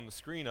the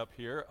screen up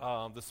here.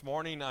 This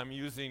morning I'm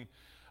using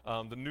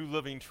the New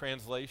Living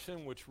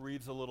Translation, which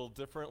reads a little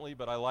differently,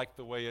 but I like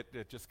the way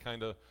it just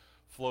kind of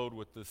flowed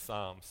with this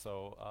psalm,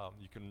 so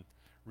you can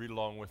read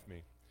along with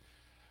me.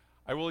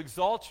 I will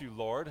exalt you,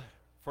 Lord,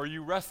 for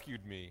you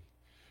rescued me.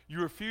 You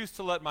refused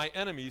to let my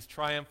enemies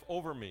triumph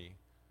over me.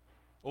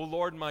 O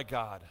Lord my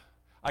God,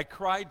 I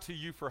cried to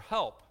you for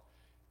help,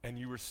 and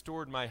you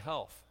restored my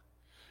health.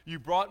 You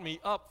brought me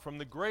up from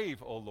the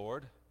grave, O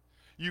Lord.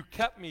 You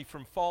kept me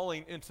from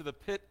falling into the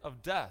pit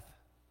of death.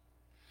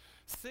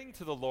 Sing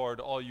to the Lord,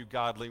 all you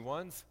godly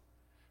ones.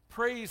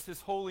 Praise his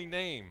holy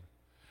name,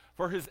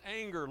 for his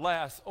anger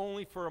lasts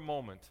only for a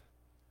moment,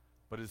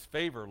 but his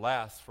favor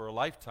lasts for a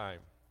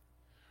lifetime.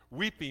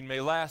 Weeping may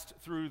last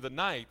through the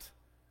night,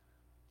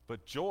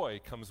 but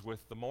joy comes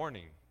with the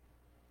morning.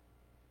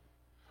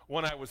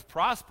 When I was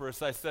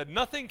prosperous, I said,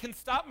 nothing can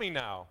stop me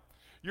now.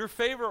 Your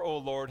favor, O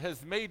Lord,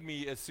 has made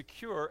me as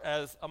secure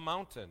as a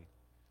mountain.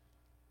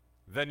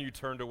 Then you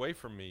turned away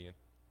from me,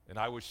 and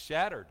I was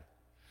shattered.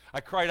 I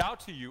cried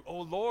out to you,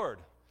 O Lord.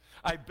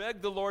 I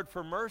begged the Lord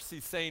for mercy,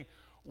 saying,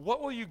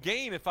 what will you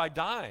gain if I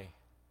die?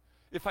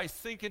 If I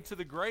sink into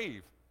the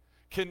grave,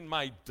 can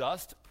my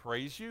dust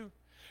praise you?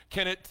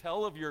 Can it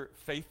tell of your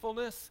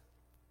faithfulness?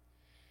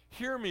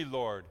 Hear me,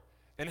 Lord,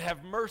 and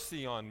have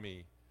mercy on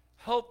me.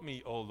 Help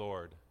me, O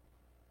Lord.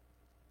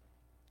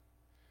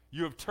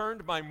 You have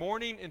turned my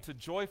mourning into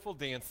joyful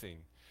dancing.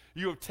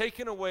 You have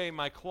taken away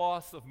my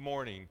cloths of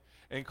mourning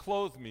and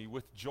clothed me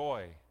with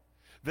joy,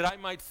 that I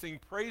might sing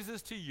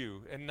praises to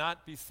you and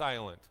not be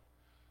silent.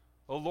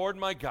 O Lord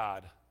my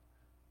God,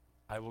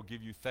 I will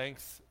give you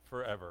thanks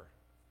forever.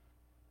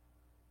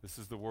 This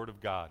is the word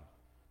of God.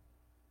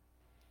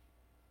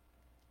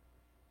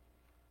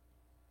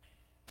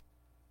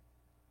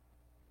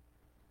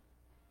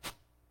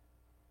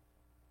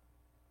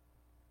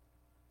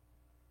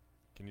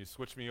 Can you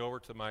switch me over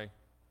to my...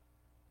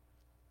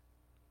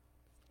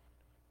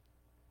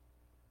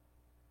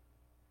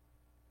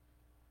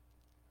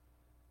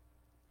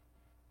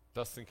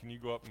 Dustin, can you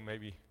go up and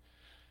maybe...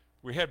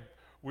 We've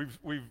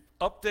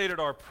updated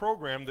our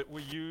program that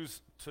we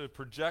use to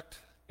project,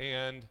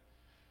 and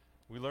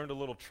we learned a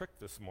little trick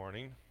this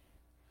morning.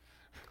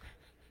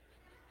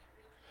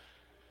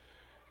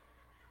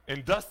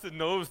 And Dustin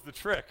knows the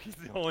trick. He's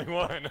the only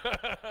one.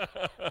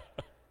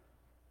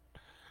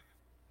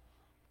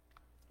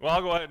 Well,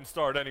 I'll go ahead and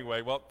start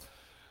anyway. Well,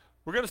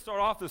 we're going to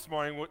start off this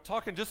morning with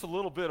talking just a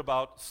little bit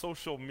about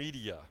social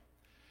media.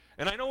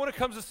 And I know when it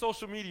comes to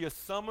social media,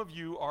 some of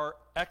you are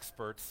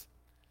experts,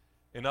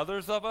 and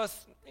others of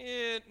us,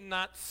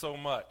 not so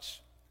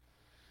much.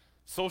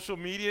 Social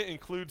media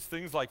includes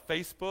things like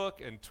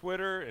Facebook and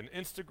Twitter and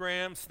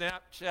Instagram,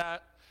 Snapchat,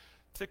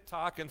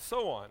 TikTok, and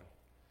so on.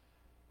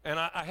 And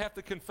I have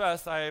to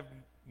confess, I have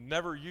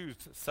never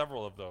used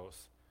several of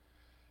those.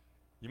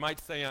 You might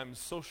say I'm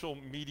social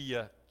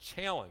media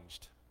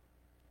challenged.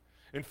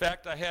 In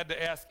fact, I had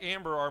to ask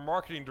Amber, our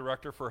marketing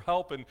director, for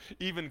help in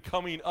even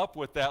coming up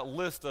with that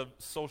list of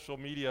social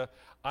media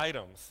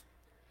items.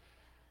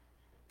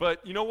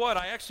 But you know what?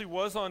 I actually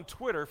was on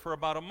Twitter for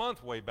about a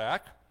month way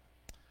back.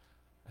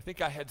 I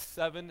think I had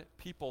 7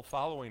 people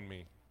following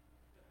me.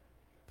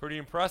 Pretty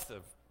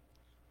impressive.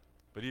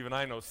 But even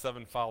I know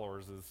 7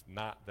 followers is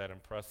not that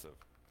impressive.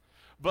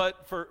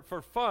 But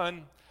for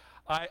fun,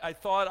 I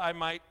thought I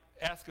might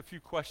ask a few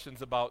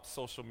questions about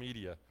social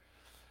media.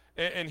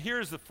 And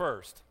here's the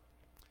first.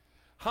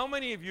 How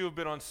many of you have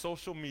been on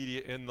social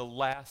media in the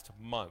last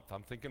month?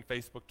 I'm thinking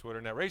Facebook,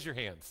 Twitter. Now raise your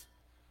hands.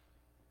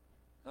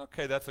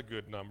 Okay, that's a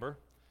good number.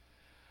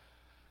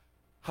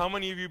 How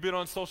many of you have been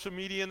on social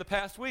media in the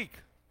past week?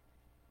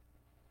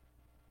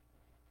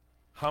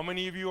 How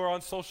many of you are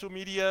on social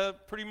media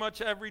pretty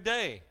much every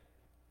day?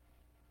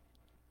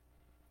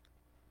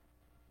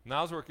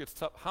 Now's where it gets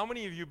tough. How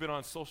many of you have been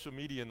on social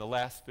media in the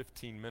last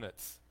 15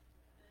 minutes?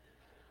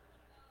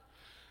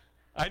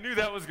 I knew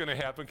that was going to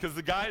happen because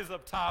the guys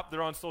up top,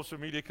 they're on social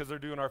media because they're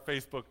doing our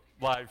Facebook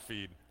live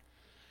feed.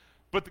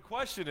 But the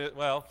question is,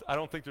 well, I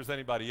don't think there's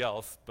anybody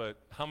else, but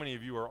how many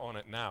of you are on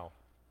it now?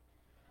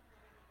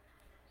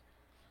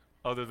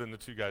 Other than the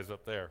 2 guys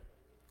up there.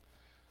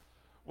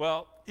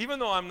 Well, even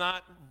though I'm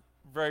not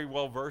very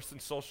well versed in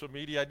social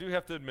media, I do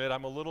have to admit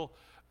I'm a little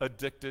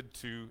addicted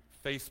to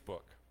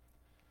Facebook.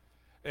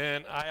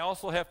 And I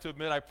also have to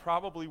admit I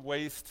probably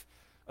waste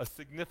a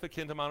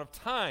significant amount of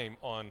time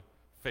on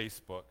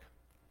Facebook.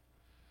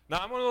 Now,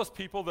 I'm one of those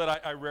people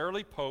that I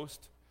rarely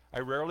post,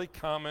 I rarely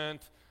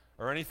comment,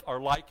 or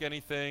like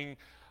anything.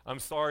 I'm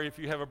sorry if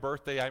you have a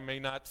birthday, I may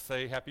not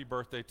say happy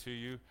birthday to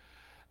you.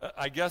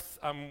 I guess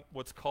I'm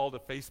what's called a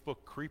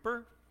Facebook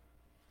creeper.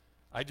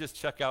 I just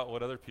check out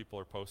what other people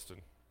are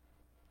posting.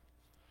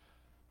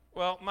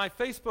 Well, my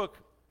Facebook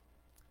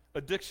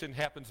addiction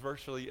happens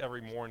virtually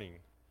every morning.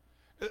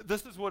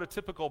 This is what a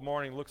typical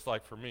morning looks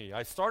like for me.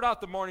 I start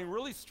out the morning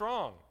really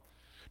strong.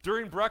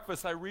 During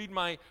breakfast, I read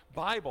my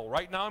Bible.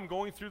 Right now, I'm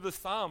going through the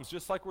Psalms,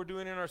 just like we're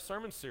doing in our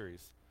sermon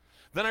series.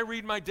 Then I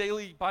read my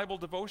daily Bible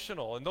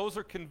devotional, and those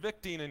are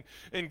convicting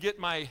and get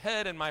my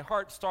head and my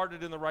heart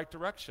started in the right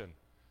direction.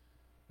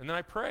 And then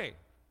I pray.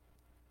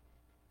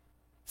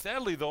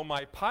 Sadly, though,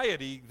 my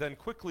piety then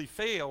quickly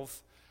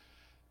fails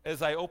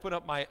as I open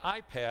up my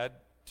iPad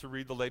to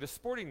read the latest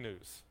sporting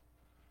news.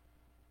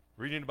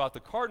 Reading about the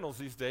Cardinals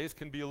these days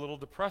can be a little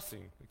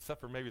depressing,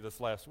 except for maybe this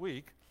last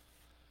week.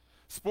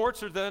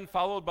 Sports are then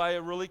followed by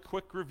a really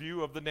quick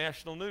review of the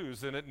national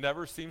news, and it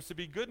never seems to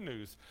be good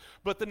news.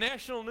 But the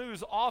national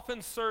news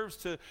often serves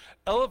to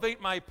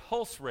elevate my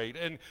pulse rate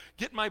and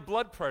get my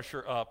blood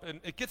pressure up, and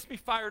it gets me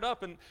fired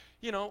up. And,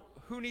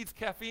 who needs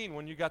caffeine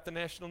when you got the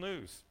national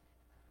news?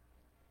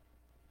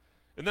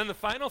 And then the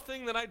final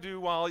thing that I do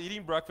while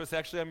eating breakfast,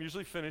 actually I'm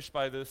usually finished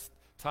by this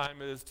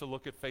time, is to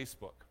look at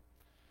Facebook.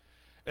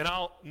 And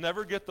I'll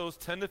never get those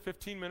 10 to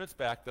 15 minutes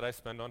back that I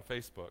spend on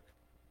Facebook.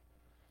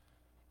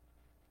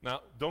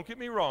 Now, don't get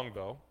me wrong,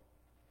 though.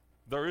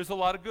 There is a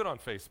lot of good on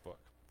Facebook.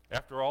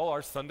 After all,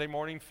 our Sunday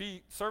morning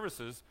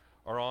services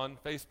are on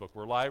Facebook.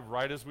 We're live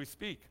right as we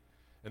speak,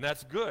 and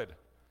that's good.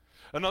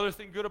 Another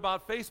thing good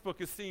about Facebook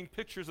is seeing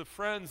pictures of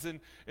friends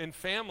and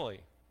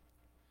family.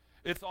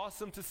 It's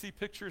awesome to see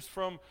pictures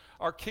from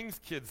our King's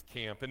Kids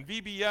camp and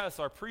VBS,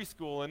 our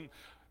preschool, and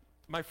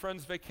my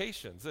friends'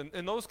 vacations.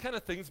 And those kind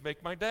of things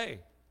make my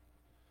day.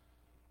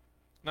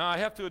 Now, I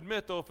have to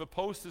admit, though, if a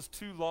post is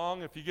too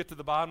long, if you get to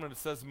the bottom and it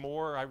says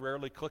more, I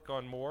rarely click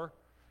on more.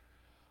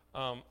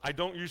 I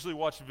don't usually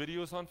watch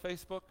videos on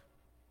Facebook,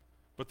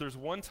 but there's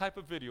one type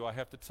of video I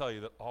have to tell you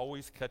that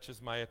always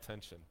catches my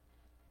attention.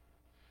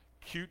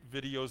 Cute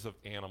videos of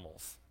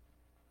animals,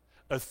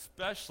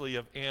 especially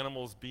of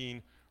animals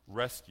being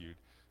rescued.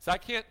 So I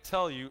can't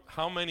tell you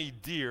how many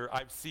deer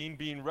I've seen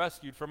being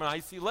rescued from an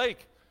icy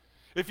lake.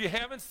 If you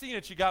haven't seen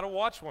it, you got to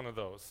watch one of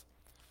those.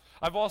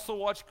 I've also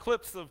watched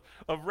clips of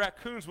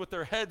raccoons with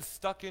their heads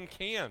stuck in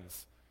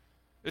cans.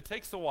 It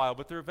takes a while,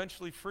 but they're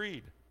eventually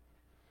freed.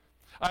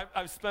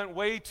 I've spent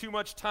way too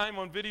much time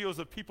on videos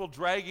of people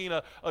dragging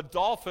a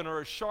dolphin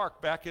or a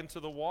shark back into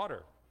the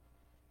water.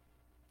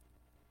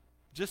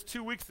 Just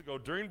 2 weeks ago,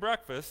 during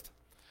breakfast,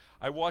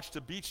 I watched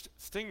a beached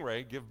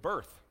stingray give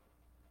birth.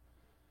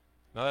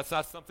 Now, that's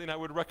not something I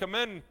would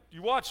recommend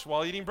you watch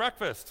while eating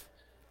breakfast.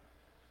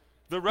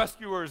 The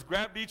rescuers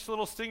grabbed each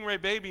little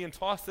stingray baby and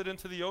tossed it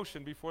into the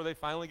ocean before they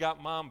finally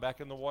got mom back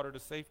in the water to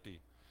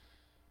safety.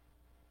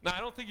 Now, I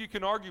don't think you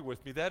can argue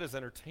with me. That is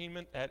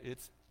entertainment at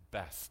its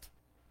best.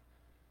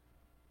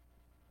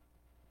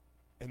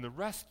 And the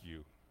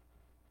rescue,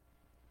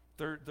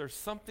 there's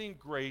something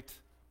great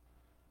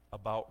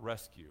about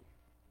rescue.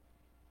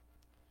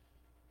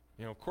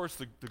 Of course,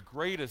 the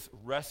greatest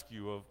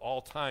rescue of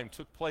all time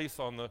took place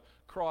on the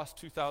cross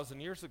 2,000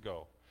 years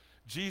ago.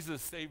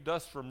 Jesus saved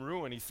us from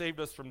ruin. He saved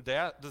us from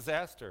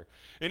disaster.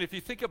 And if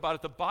you think about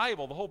it, the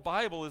whole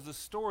Bible is a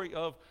story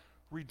of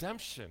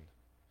redemption.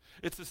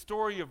 It's a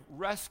story of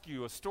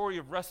rescue, a story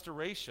of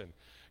restoration.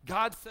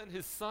 God sent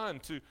his son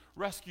to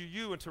rescue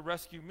you and to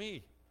rescue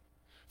me.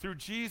 Through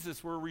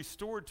Jesus, we're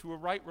restored to a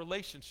right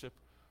relationship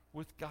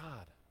with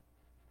God.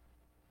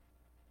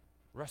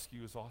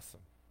 Rescue is awesome.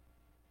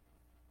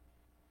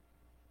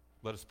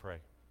 Let us pray.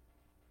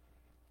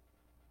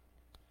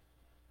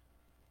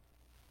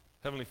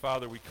 Heavenly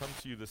Father, we come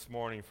to you this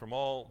morning from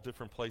all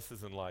different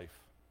places in life.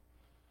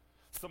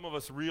 Some of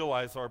us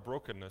realize our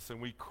brokenness and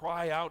we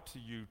cry out to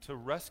you to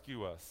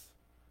rescue us.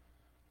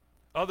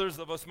 Others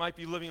of us might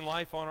be living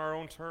life on our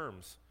own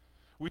terms.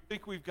 We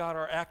think we've got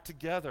our act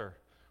together.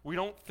 We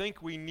don't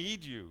think we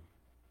need you,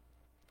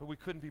 but we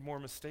couldn't be more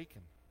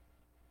mistaken.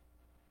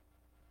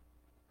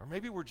 Or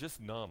maybe we're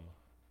just numb.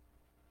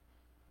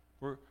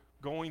 We're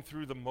going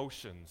through the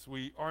motions.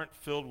 We aren't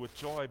filled with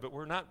joy, but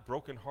we're not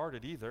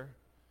brokenhearted either.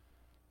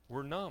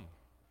 We're numb,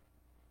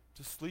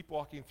 just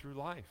sleepwalking through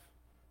life.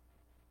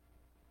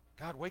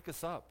 God, wake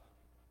us up.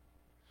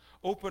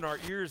 Open our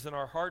ears and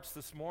our hearts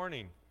this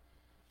morning.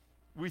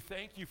 We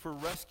thank you for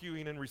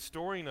rescuing and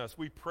restoring us.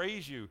 We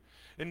praise you,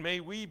 and may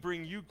we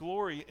bring you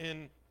glory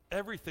in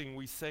everything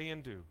we say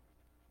and do.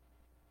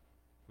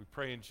 We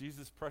pray in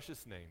Jesus'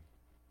 precious name.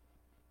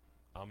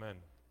 Amen.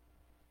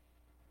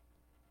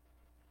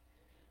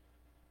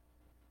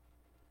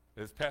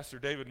 As Pastor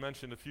David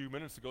mentioned a few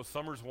minutes ago,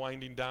 summer's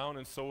winding down,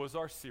 and so is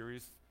our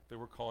series that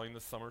we're calling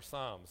the Summer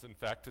Psalms. In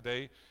fact,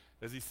 today,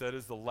 as he said,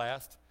 is the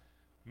last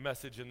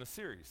message in the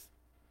series.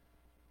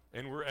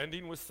 And we're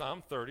ending with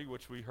Psalm 30,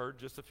 which we heard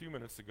just a few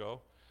minutes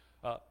ago.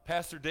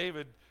 Pastor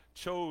David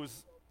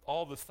chose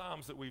all the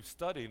Psalms that we've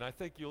studied, and I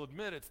think you'll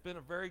admit it's been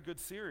a very good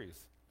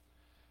series.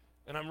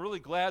 And I'm really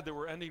glad that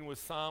we're ending with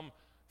Psalm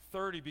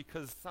 30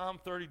 because Psalm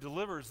 30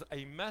 delivers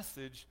a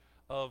message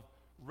of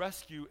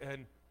rescue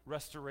and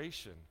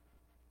restoration.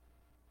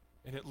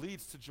 And it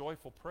leads to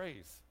joyful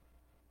praise.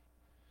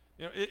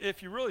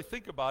 If you really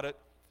think about it,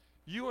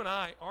 you and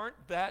I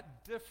aren't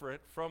that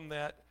different from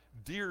that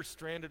deer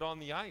stranded on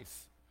the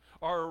ice,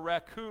 or a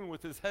raccoon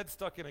with his head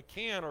stuck in a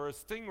can, or a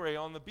stingray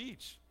on the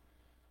beach.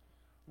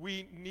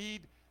 We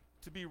need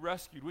to be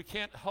rescued. We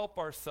can't help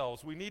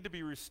ourselves. We need to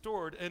be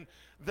restored. And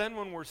then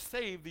when we're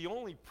saved, the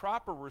only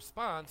proper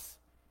response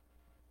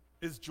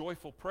is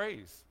joyful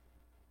praise.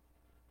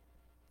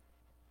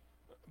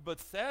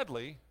 But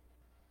sadly,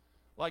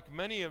 like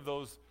many of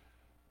those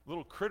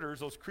little critters,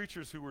 those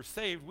creatures who were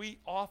saved, we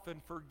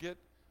often forget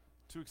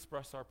to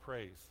express our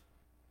praise.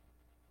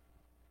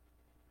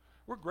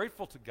 We're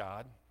grateful to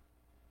God.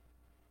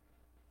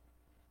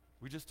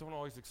 We just don't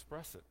always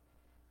express it.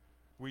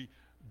 We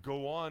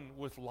go on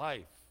with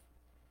life,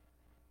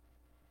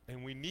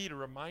 and we need a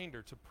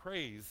reminder to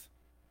praise,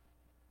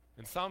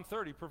 and Psalm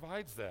 30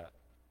 provides that.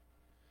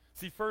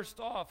 See, first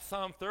off,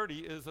 Psalm 30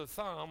 is a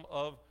psalm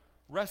of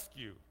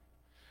rescue.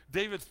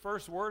 David's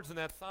first words in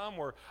that psalm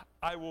were,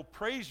 "I will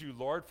praise you,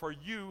 Lord, for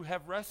you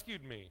have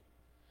rescued me."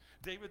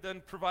 David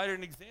then provided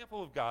an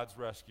example of God's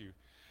rescue.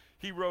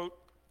 He wrote,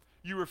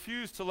 "You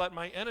refused to let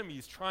my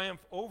enemies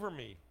triumph over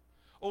me.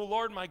 O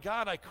Lord my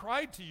God, I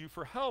cried to you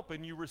for help,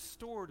 and you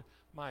restored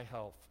my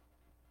health.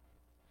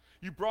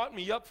 You brought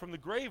me up from the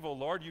grave, O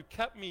Lord. You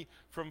kept me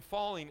from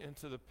falling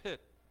into the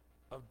pit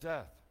of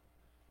death."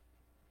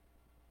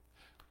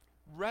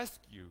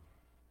 Rescue.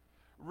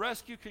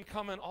 Rescue can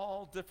come in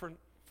all different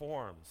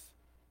forms.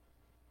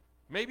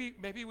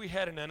 Maybe we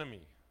had an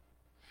enemy,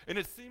 and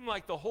it seemed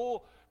like the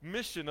whole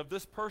mission of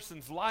this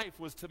person's life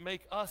was to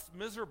make us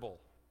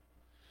miserable.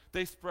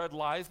 They spread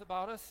lies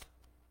about us.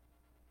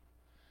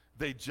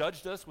 They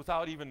judged us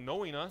without even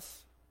knowing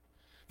us.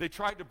 They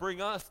tried to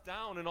bring us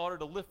down in order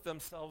to lift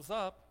themselves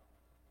up.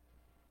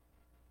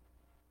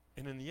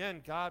 And in the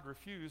end, God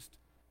refused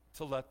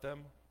to let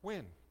them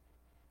win.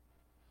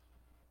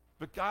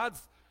 But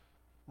God's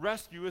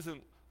rescue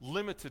isn't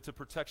limited to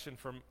protection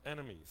from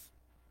enemies.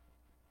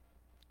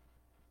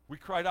 We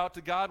cried out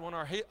to God when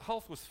our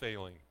health was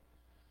failing.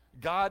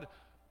 God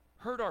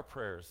heard our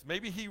prayers.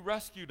 Maybe he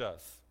rescued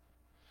us.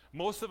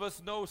 Most of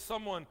us know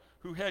someone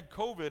who had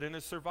COVID and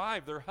has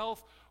survived. Their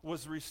health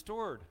was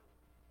restored.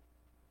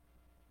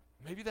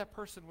 Maybe that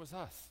person was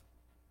us.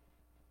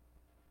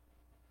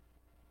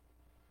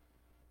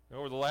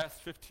 Over the last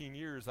 15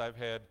 years, I've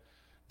had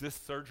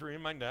disc surgery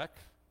in my neck.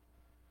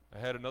 I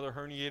had another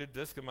herniated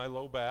disc in my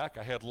low back.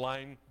 I had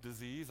Lyme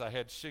disease. I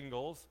had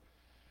shingles.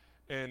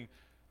 And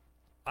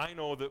I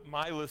know that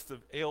my list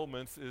of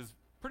ailments is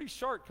pretty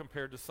short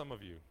compared to some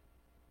of you.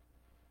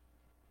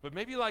 But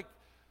maybe like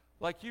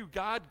you,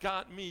 God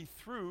got me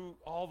through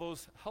all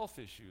those health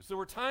issues. There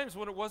were times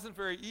when it wasn't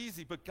very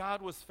easy, but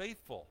God was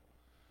faithful.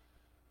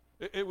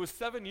 It was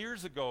 7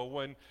 years ago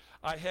when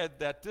I had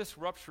that disc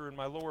rupture in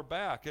my lower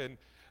back, and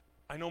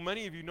I know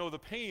many of you know the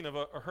pain of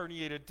a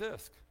herniated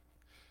disc.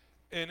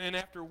 And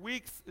after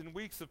weeks and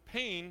weeks of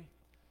pain,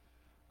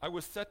 I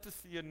was set to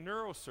see a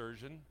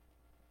neurosurgeon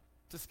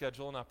to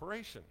schedule an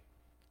operation.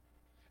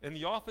 And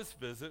the office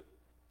visit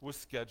was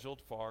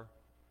scheduled for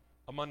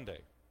a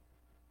Monday.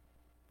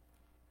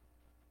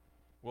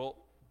 Well,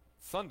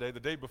 Sunday, the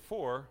day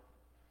before,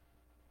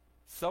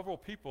 several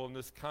people in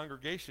this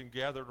congregation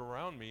gathered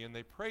around me and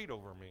they prayed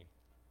over me.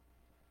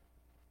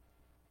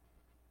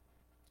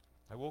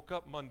 I woke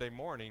up Monday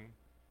morning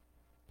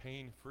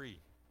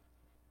pain-free.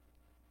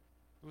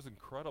 It was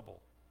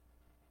incredible.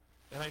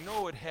 And I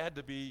know it had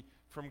to be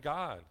from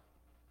God.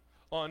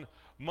 On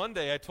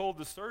Monday, I told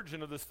the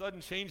surgeon of the sudden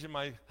change in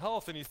my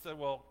health, and he said,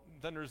 well,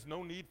 then there's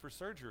no need for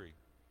surgery.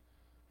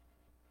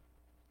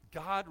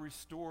 God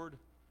restored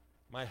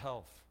my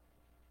health.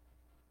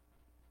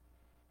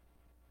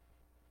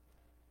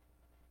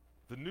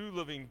 The New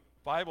Living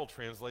Bible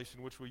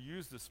translation, which we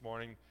used this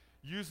morning,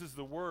 uses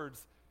the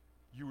words,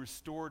 "You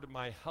restored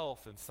my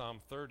health" in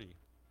Psalm 30.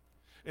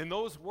 And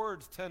those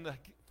words tend to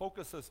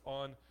focus us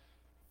on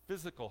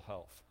physical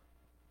health.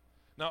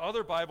 Now,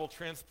 other Bible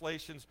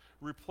translations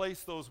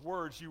replace those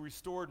words, "You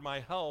restored my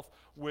health,"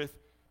 with,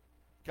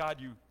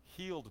 "God, you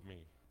healed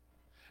me."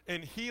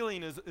 And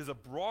healing is a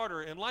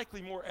broader and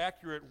likely more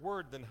accurate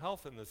word than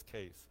health in this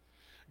case.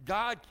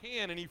 God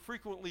can and he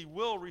frequently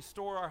will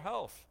restore our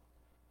health.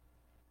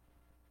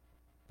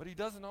 But he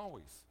doesn't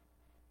always.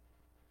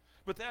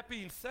 But that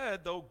being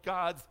said, though,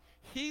 God's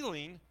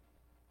healing,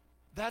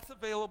 that's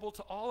available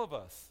to all of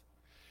us.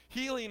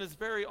 Healing is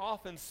very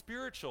often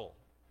spiritual.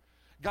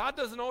 God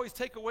doesn't always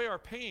take away our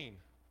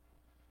pain,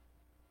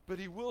 but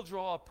he will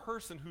draw a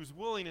person who's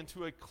willing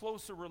into a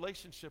closer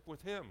relationship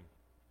with him.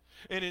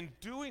 And in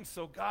doing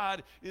so,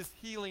 God is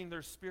healing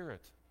their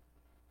spirit.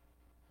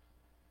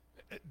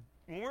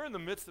 When we're in the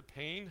midst of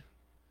pain,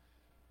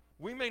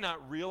 we may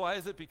not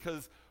realize it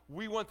because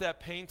we want that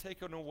pain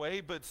taken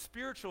away, but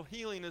spiritual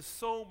healing is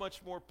so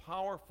much more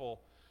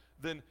powerful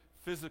than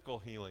physical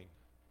healing.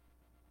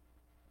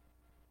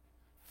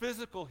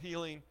 Physical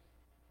healing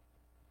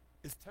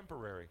is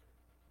temporary.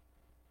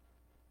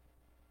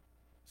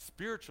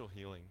 Spiritual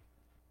healing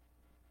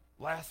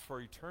lasts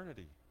for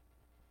eternity.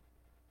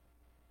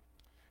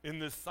 In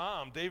this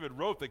psalm, David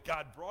wrote that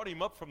God brought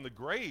him up from the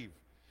grave.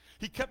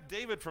 He kept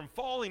David from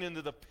falling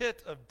into the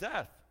pit of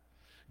death.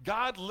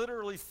 God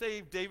literally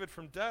saved David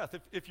from death.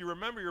 If you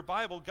remember your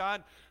Bible,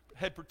 God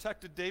had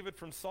protected David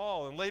from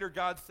Saul, and later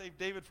God saved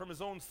David from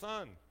his own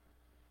son,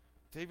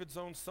 David's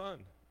own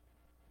son.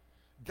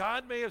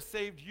 God may have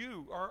saved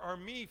you or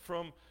me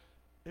from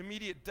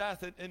immediate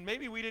death, and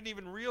maybe we didn't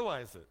even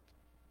realize it.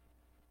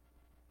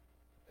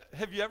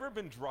 Have you ever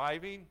been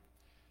driving,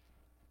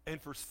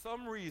 and for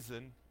some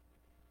reason,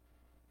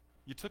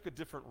 you took a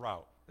different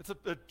route. It's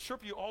a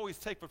trip you always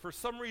take, but for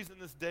some reason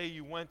this day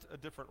you went a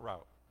different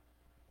route.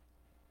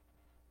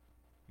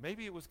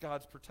 Maybe it was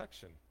God's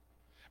protection.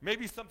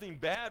 Maybe something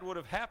bad would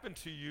have happened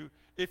to you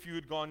if you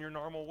had gone your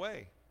normal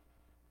way.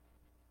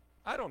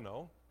 I don't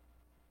know.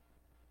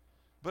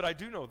 But I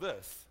do know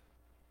this.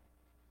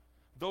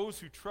 Those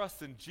who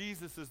trust in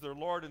Jesus as their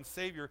Lord and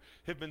Savior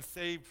have been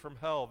saved from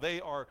hell.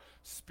 They are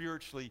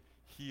spiritually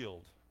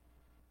healed.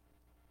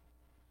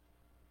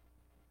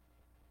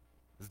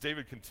 As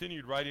David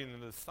continued writing in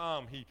the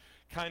psalm, he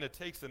kind of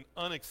takes an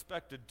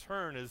unexpected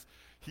turn as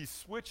he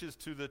switches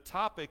to the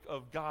topic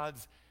of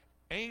God's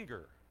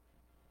anger.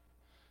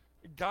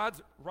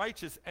 God's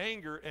righteous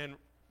anger and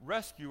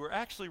rescue are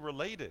actually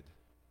related.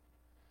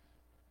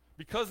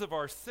 Because of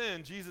our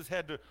sin, Jesus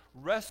had to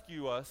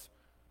rescue us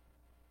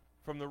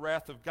from the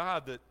wrath of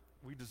God that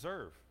we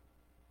deserve.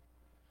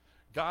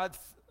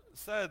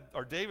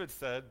 David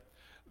said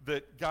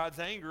that God's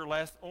anger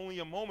lasts only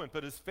a moment,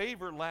 but his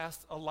favor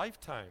lasts a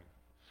lifetime.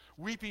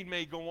 Weeping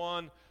may go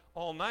on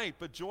all night,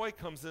 but joy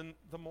comes in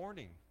the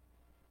morning.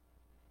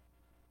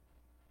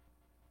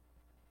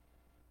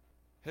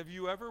 Have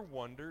you ever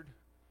wondered,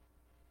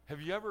 have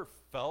you ever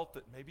felt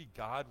that maybe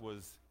God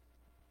was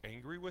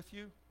angry with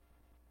you?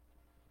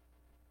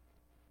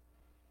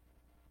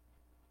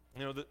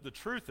 You know, the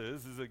truth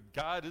is that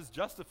God is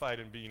justified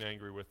in being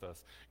angry with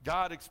us.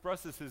 God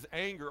expresses his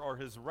anger or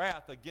his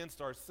wrath against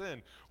our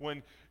sin.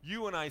 When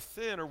you and I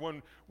sin, or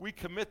when we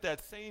commit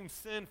that same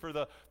sin for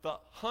the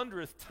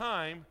 100th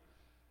time,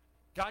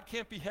 God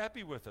can't be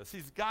happy with us.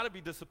 He's got to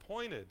be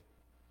disappointed.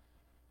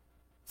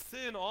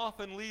 Sin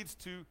often leads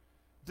to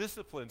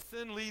discipline.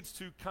 Sin leads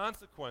to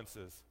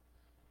consequences.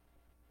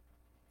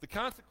 The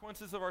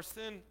consequences of our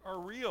sin are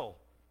real.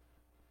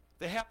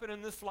 They happen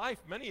in this life,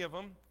 many of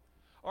them.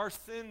 Our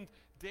sin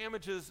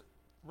damages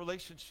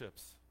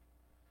relationships.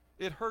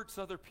 It hurts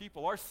other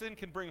people. Our sin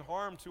can bring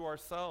harm to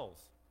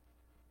ourselves.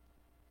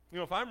 You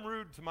know, if I'm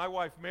rude to my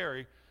wife,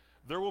 Mary,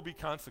 there will be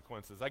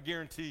consequences, I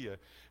guarantee you.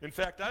 In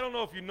fact, I don't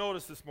know if you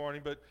noticed this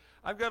morning, but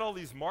I've got all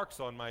these marks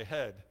on my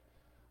head.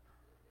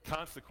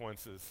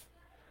 Consequences.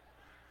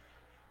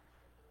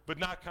 But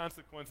not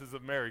consequences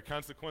of Mary.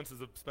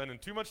 Consequences of spending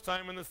too much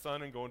time in the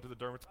sun and going to the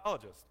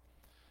dermatologist.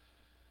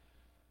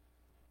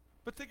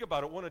 But think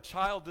about it. When a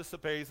child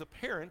disobeys a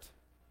parent,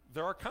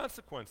 there are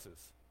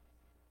consequences.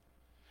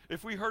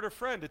 If we hurt a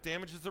friend, it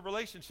damages the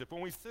relationship.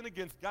 When we sin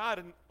against God,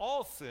 and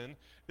all sin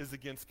is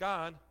against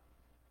God,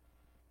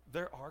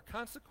 there are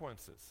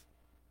consequences.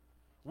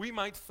 We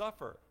might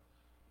suffer.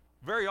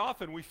 Very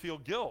often we feel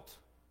guilt.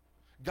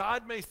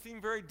 God may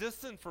seem very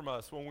distant from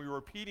us when we're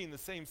repeating the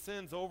same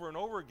sins over and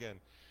over again.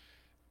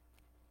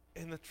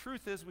 And the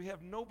truth is, we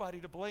have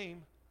nobody to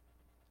blame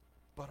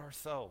but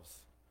ourselves.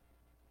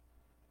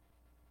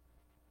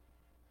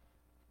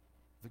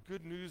 The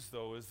good news,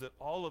 though, is that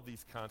all of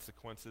these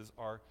consequences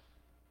are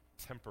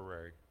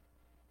temporary.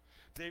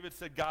 David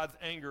said God's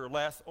anger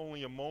lasts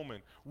only a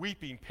moment.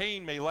 Weeping,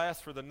 pain may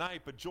last for the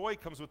night, but joy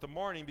comes with the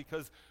morning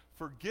because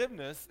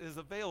forgiveness is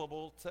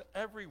available to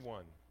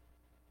everyone.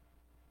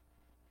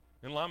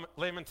 In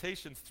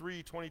Lamentations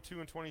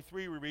 3:22 and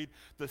 23, we read,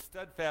 "The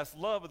steadfast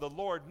love of the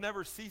Lord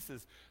never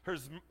ceases.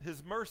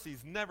 His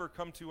mercies never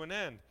come to an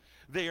end.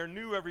 They are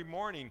new every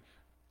morning.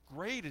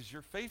 Great is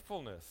your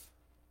faithfulness."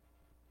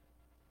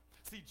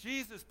 See,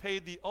 Jesus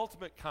paid the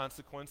ultimate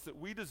consequence that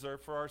we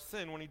deserve for our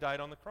sin when he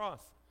died on the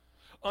cross.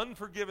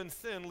 Unforgiven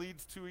sin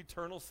leads to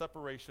eternal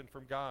separation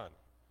from God.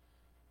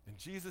 And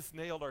Jesus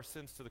nailed our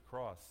sins to the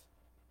cross.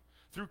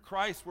 Through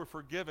Christ, we're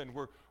forgiven,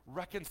 we're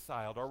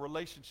reconciled, our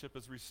relationship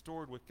is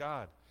restored with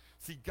God.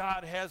 See,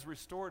 God has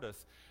restored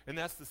us, and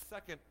that's the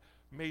second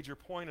major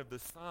point of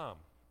this psalm.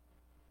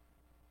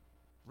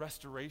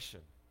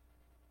 Restoration.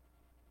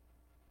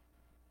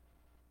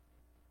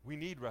 We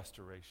need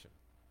restoration.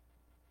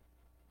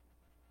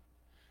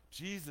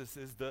 Jesus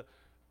is the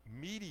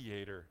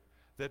mediator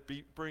that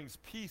brings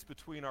peace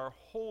between our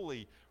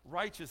holy,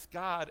 righteous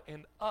God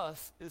and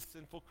us as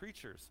sinful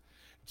creatures.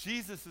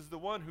 Jesus is the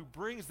one who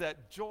brings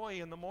that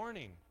joy in the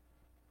morning.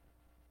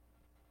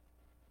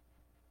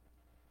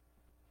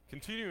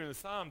 Continuing in the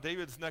psalm,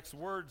 David's next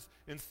words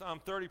in Psalm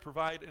 30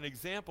 provide an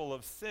example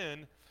of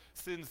sin's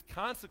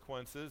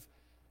consequences,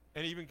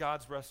 and even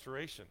God's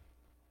restoration.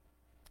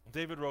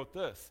 David wrote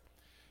this.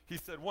 He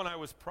said, "When I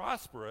was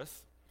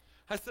prosperous,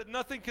 I said,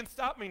 nothing can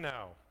stop me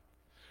now.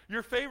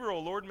 Your favor, O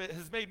Lord,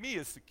 has made me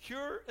as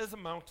secure as a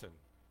mountain.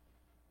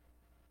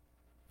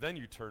 Then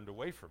you turned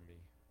away from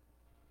me,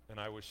 and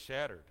I was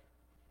shattered."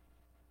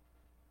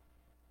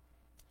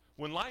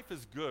 When life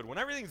is good, when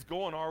everything's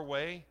going our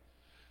way,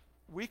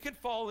 we can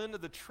fall into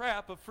the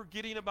trap of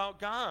forgetting about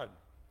God.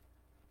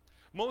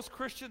 Most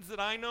Christians that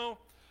I know,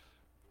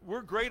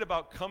 we're great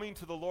about coming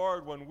to the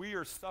Lord when we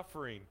are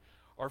suffering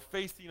or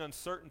facing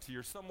uncertainty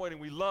or someone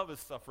we love is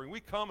suffering. We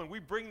come and we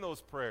bring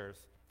those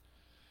prayers.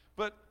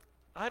 But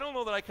I don't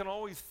know that I can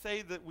always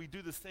say that we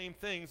do the same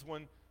things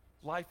when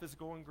life is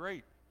going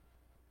great.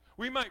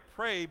 We might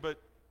pray,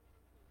 but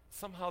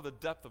somehow the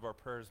depth of our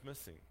prayer is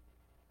missing.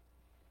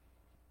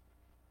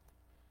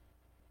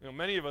 You know,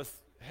 many of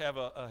us have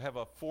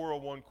a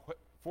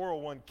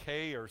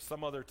 401k or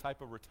some other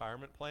type of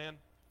retirement plan.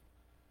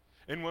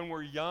 And when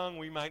we're young,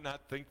 we might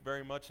not think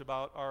very much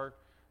about our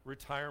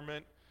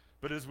retirement.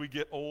 But as we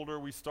get older,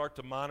 we start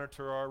to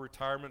monitor our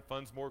retirement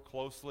funds more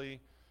closely.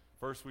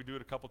 First, we do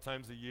it a couple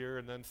times a year,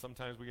 and then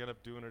sometimes we end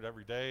up doing it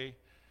every day.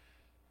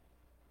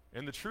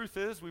 And the truth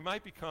is, we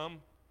might become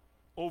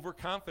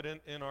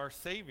overconfident in our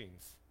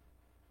savings.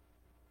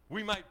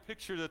 We might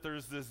picture that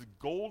there's this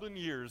golden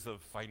years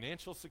of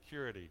financial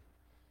security.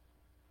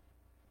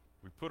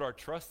 We put our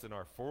trust in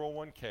our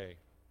 401k.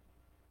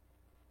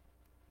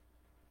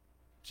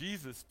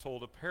 Jesus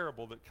told a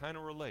parable that kind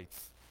of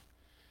relates.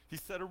 He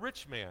said, a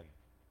rich man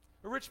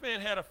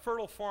had a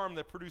fertile farm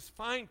that produced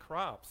fine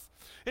crops.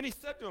 And he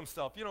said to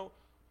himself,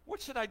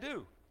 what should I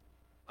do?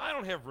 I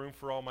don't have room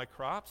for all my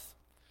crops.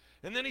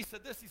 And then he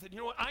said this, he said,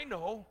 what, I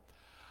know.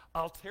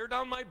 I'll tear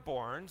down my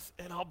barns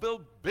and I'll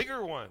build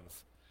bigger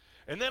ones.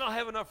 And then I'll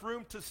have enough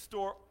room to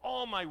store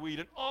all my wheat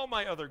and all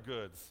my other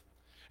goods.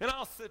 And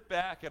I'll sit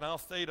back and I'll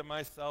say to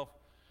myself,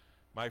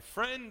 my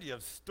friend, you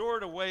have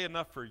stored away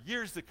enough for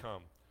years to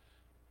come.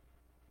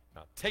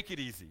 Now take it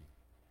easy.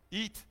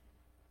 Eat,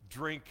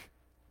 drink,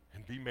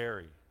 and be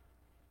merry.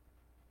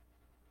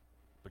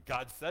 But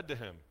God said to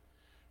him,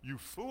 you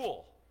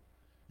fool,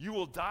 you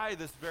will die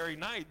this very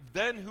night.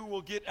 Then who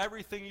will get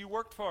everything you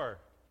worked for?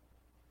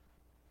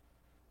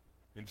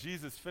 And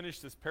Jesus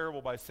finished this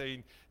parable by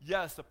saying,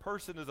 yes, a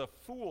person is a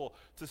fool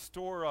to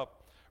store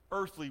up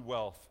earthly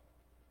wealth,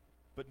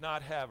 but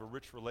not have a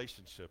rich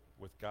relationship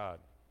with God.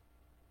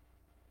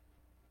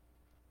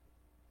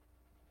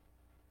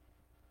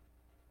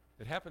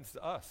 It happens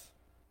to us.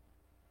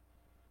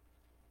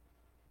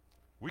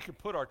 We can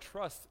put our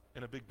trust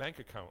in a big bank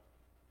account.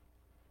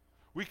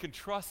 We can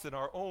trust in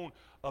our own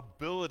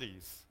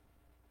abilities.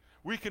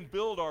 We can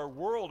build our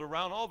world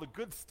around all the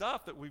good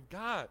stuff that we've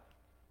got.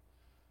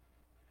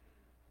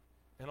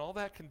 And all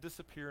that can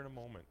disappear in a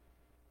moment.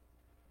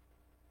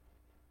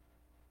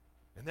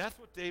 And that's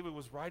what David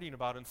was writing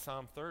about in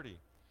Psalm 30.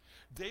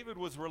 David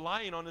was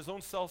relying on his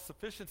own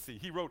self-sufficiency.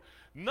 He wrote,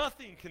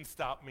 nothing can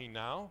stop me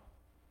now.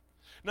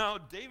 Now,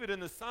 David in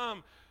the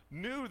Psalm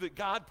knew that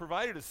God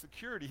provided his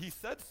security. He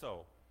said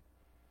so.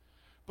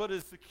 But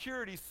his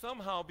security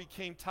somehow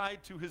became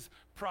tied to his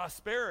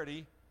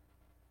prosperity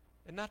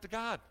and not to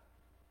God.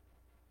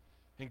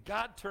 And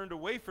God turned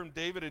away from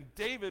David, and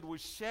David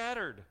was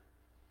shattered.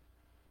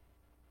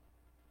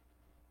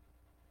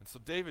 And so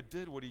David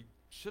did what he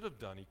should have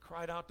done. He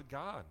cried out to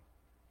God.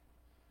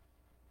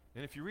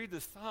 And if you read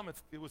this psalm,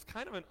 it was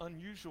kind of an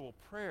unusual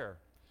prayer.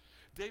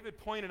 David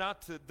pointed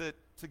out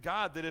to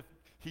God that if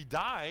he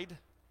died,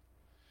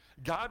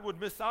 God would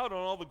miss out on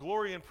all the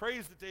glory and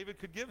praise that David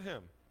could give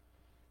him.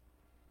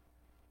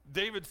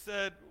 David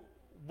said,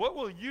 what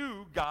will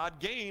you, God,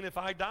 gain if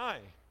I die?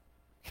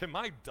 Can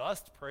my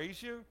dust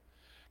praise you?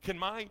 Can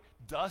my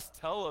dust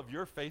tell of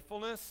your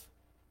faithfulness?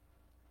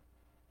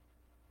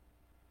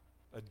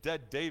 A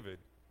dead David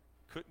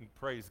couldn't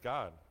praise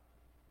God.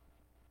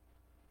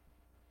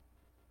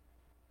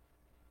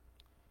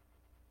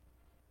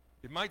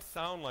 It might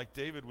sound like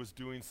David was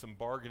doing some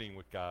bargaining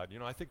with God.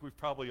 I think we've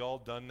probably all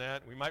done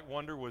that. We might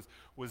wonder,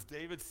 was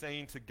David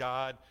saying to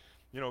God,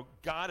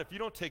 God, if you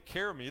don't take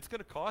care of me, it's going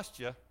to cost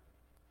you.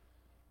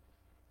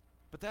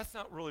 But that's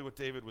not really what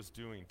David was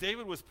doing.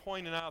 David was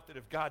pointing out that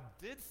if God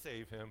did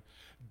save him,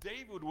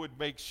 David would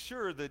make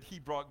sure that he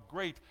brought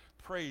great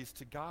praise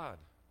to God.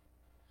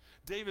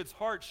 David's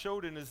heart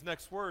showed in his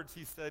next words.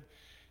 He said,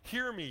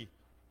 hear me,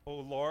 O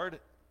Lord,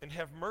 and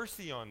have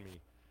mercy on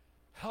me.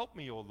 Help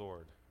me, O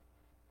Lord.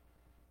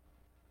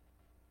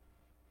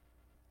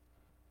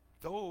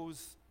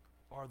 Those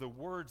are the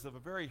words of a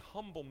very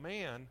humble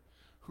man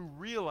who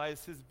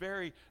realized his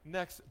very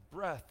next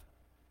breath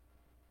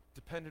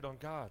depended on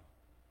God.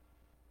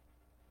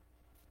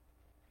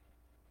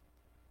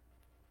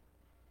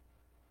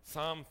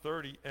 Psalm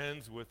 30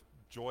 ends with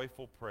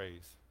joyful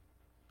praise.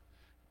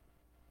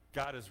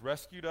 God has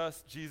rescued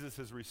us, Jesus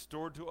has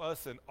restored to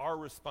us, and our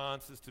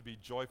response is to be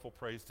joyful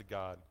praise to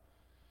God.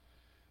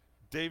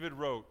 David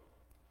wrote,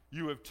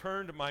 you have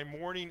turned my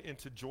mourning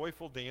into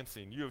joyful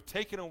dancing. You have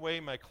taken away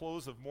my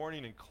clothes of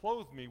mourning and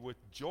clothed me with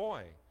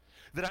joy,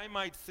 that I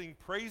might sing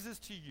praises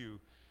to you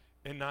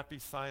and not be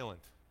silent.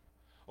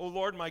 O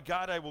Lord my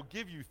God, I will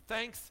give you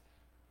thanks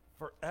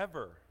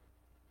forever.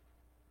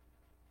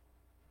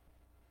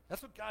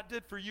 That's what God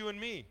did for you and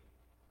me.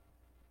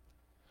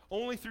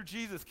 Only through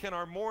Jesus can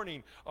our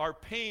mourning, our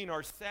pain,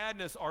 our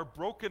sadness, our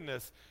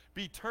brokenness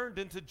be turned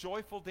into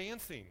joyful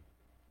dancing.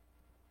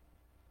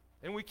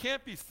 And we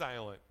can't be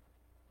silent.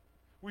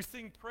 We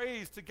sing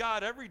praise to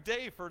God every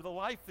day for the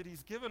life that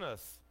he's given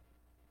us.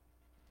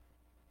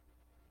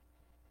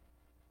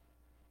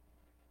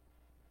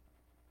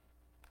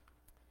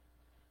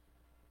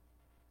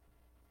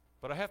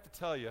 But I have to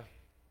tell you,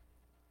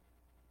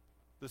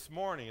 this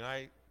morning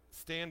I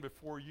stand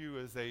before you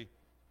as a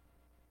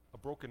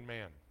broken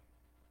man.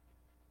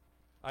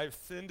 I have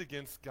sinned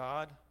against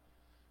God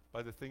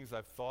by the things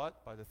I've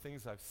thought, by the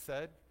things I've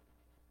said,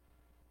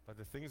 by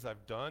the things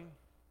I've done.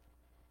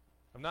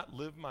 I've not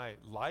lived my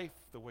life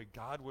the way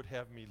God would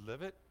have me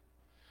live it.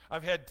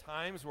 I've had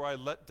times where I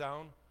let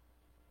down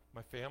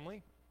my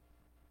family.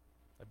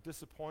 I've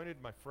disappointed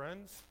my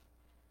friends.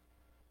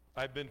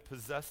 I've been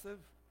possessive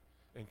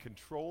and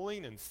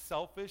controlling and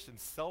selfish and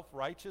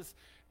self-righteous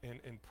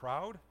and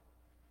proud.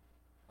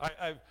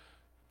 I've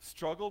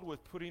struggled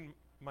with putting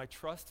my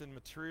trust in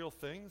material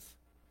things.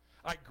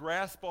 I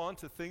grasp on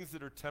to things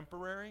that are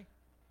temporary.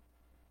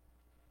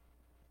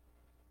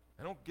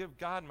 I don't give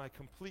God my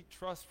complete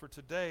trust for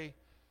today,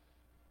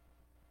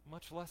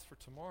 much less for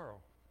tomorrow.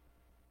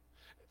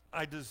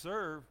 I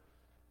deserve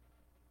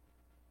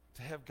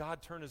to have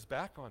God turn his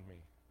back on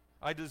me.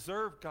 I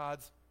deserve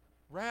God's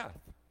wrath.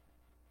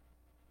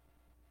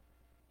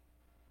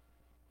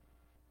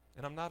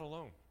 And I'm not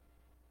alone.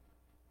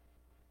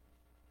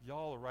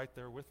 Y'all are right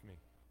there with me.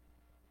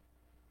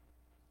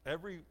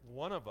 Every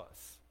one of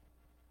us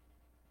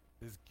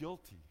is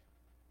guilty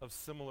of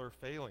similar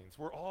failings.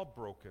 We're all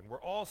broken.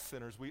 We're all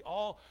sinners. We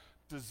all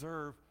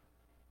deserve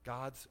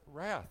God's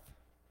wrath.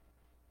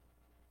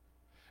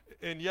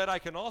 And yet I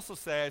can also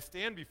say I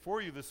stand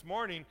before you this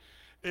morning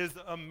as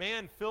a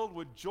man filled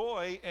with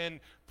joy and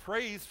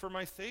praise for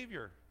my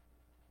Savior.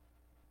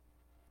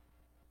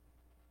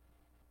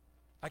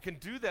 I can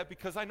do that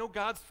because I know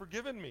God's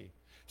forgiven me.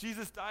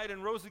 Jesus died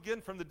and rose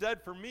again from the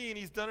dead for me, and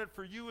he's done it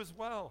for you as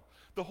well.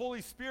 The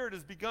Holy Spirit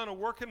has begun a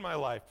work in my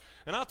life.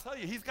 And I'll tell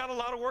you, he's got a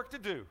lot of work to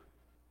do.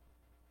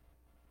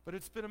 But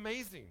it's been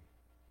amazing.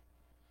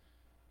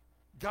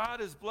 God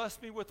has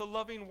blessed me with a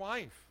loving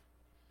wife.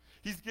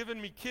 He's given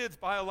me kids,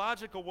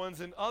 biological ones,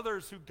 and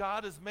others who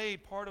God has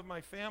made part of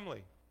my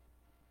family.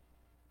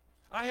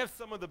 I have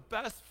some of the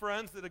best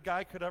friends that a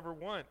guy could ever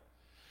want.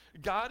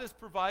 God has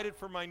provided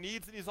for my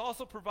needs, and he's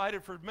also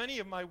provided for many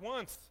of my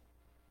wants.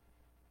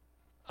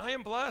 I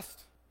am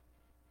blessed.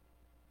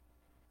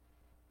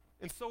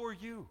 And so are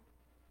you.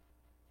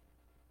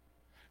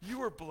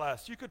 You are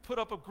blessed. You could put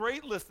up a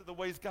great list of the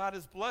ways God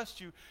has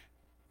blessed you,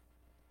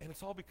 and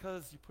it's all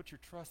because you put your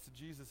trust in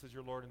Jesus as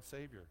your Lord and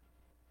Savior.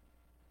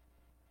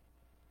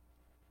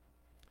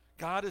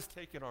 God has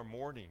taken our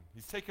mourning.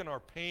 He's taken our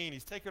pain.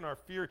 He's taken our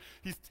fear.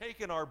 He's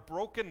taken our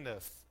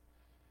brokenness,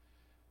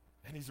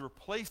 and he's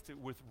replaced it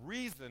with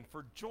reason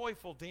for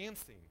joyful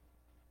dancing.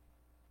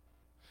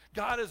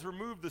 God has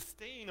removed the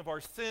stain of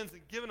our sins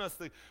and given us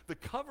the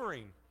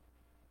covering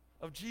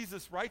of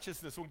Jesus'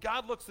 righteousness. When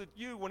God looks at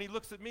you, when he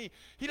looks at me,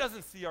 he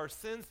doesn't see our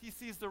sins. He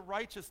sees the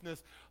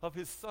righteousness of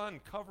his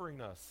Son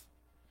covering us.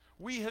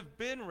 We have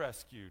been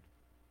rescued.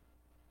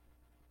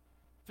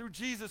 Through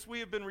Jesus, we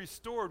have been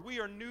restored. We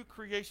are new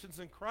creations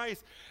in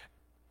Christ,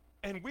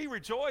 and we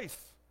rejoice.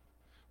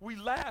 We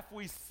laugh,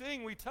 we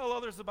sing, we tell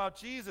others about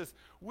Jesus.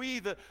 We,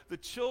 the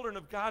children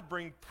of God,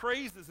 bring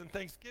praises and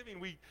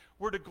thanksgiving.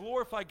 We're to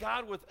glorify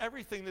God with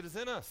everything that is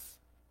in us.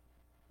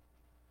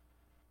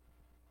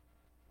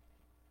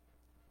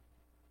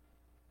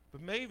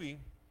 But maybe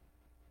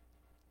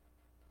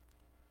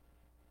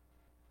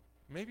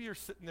you're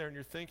sitting there and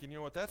you're thinking, you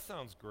know what, that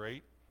sounds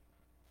great.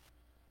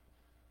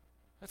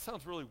 That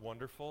sounds really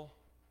wonderful.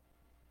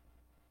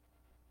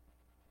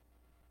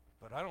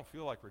 But I don't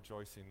feel like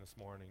rejoicing this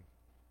morning.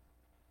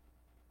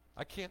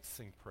 I can't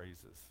sing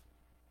praises.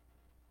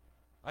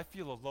 I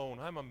feel alone.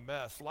 I'm a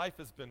mess. Life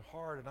has been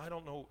hard, and I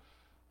don't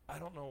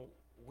know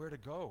where to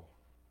go.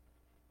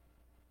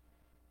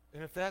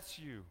 And if that's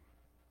you,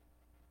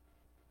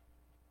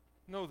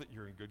 know that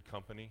you're in good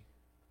company.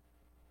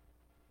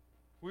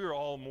 We are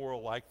all more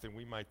alike than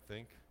we might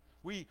think.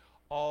 We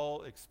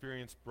all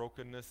experience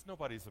brokenness.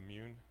 Nobody's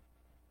immune.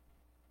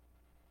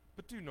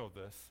 But do know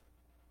this.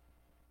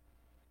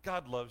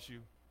 God loves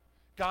you.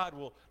 God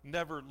will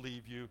never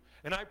leave you.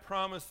 And I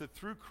promise that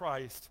through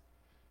Christ,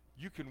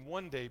 you can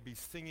one day be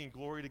singing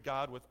glory to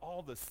God with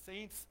all the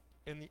saints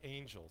and the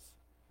angels.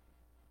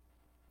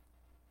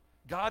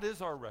 God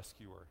is our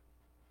rescuer.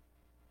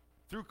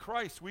 Through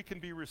Christ, we can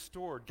be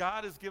restored.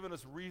 God has given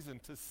us reason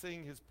to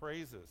sing his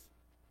praises.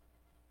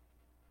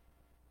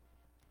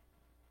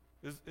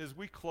 As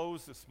we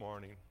close this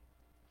morning,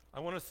 I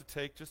want us to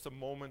take just a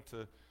moment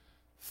to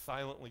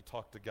silently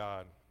talk to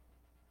God.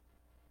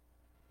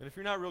 And if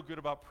you're not real good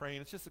about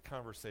praying, it's just a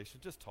conversation.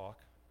 Just talk.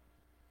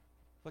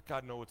 Let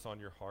God know what's on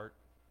your heart.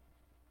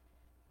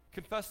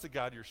 Confess to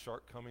God your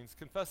shortcomings.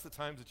 Confess the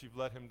times that you've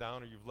let him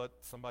down or you've let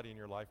somebody in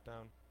your life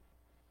down.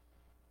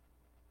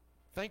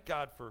 Thank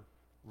God for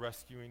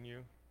rescuing you.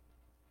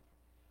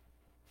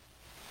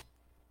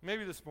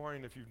 Maybe this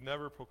morning, if you've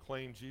never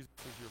proclaimed Jesus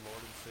as your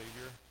Lord and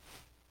Savior,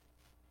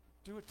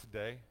 do it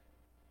today.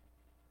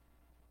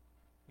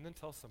 And then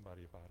tell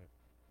somebody about it.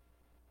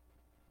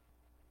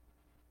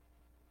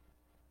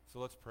 So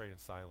let's pray in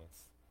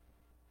silence.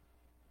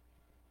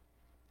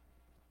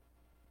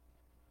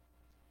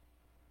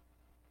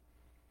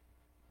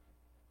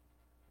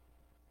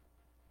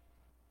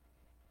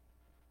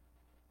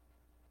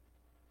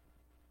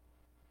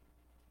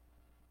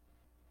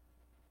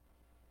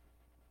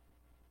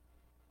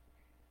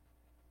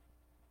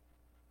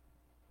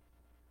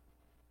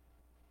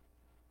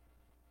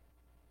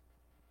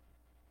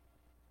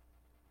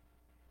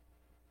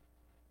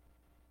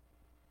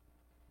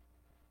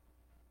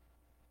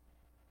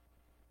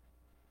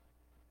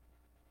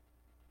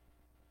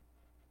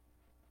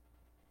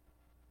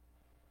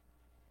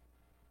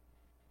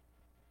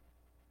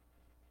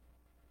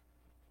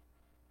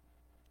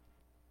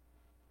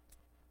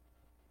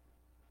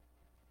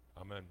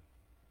 Amen.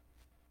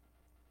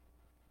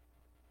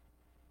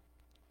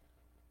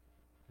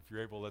 If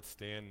you're able, let's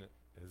stand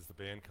as the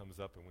band comes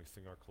up and we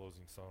sing our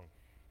closing song.